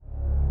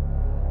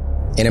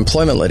In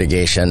employment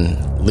litigation,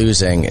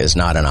 losing is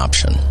not an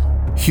option.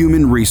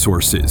 Human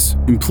resources,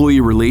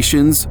 employee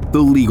relations, the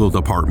legal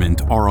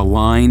department are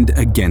aligned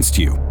against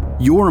you.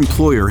 Your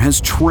employer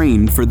has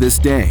trained for this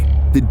day,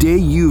 the day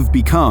you've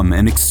become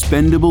an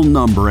expendable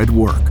number at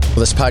work.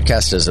 Well, this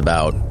podcast is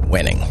about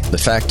winning. The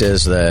fact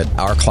is that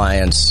our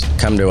clients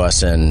come to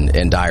us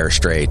in dire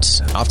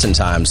straits.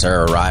 Oftentimes,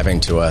 they're arriving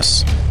to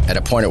us at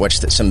a point at which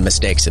some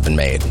mistakes have been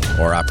made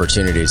or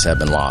opportunities have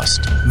been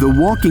lost. The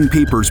Walking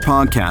Papers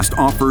podcast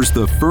offers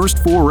the first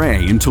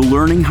foray into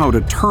learning how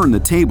to turn the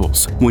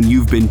tables when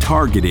you've been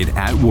targeted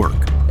at work.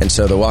 And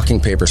so the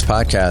Walking Papers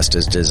podcast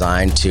is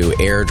designed to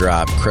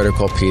airdrop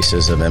critical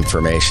pieces of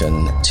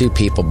information to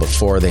people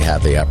before they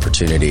have the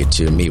opportunity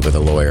to meet with a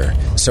lawyer.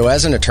 So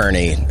as an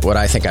attorney, what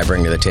I think I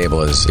bring to the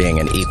table is being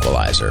an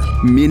equalizer.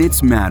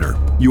 Minutes matter.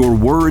 Your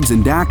words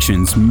and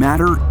actions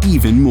matter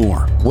even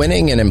more.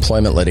 Winning in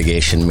employment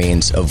litigation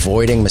means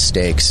avoiding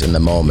mistakes in the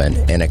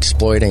moment and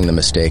exploiting the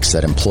mistakes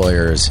that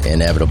employers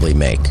inevitably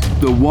make.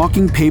 The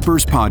Walking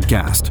Papers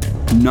podcast.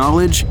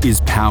 Knowledge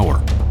is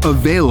power.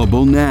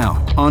 Available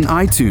now on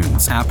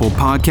iTunes, Apple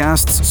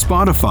Podcasts,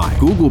 Spotify,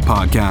 Google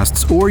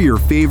Podcasts, or your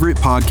favorite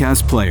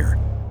podcast player.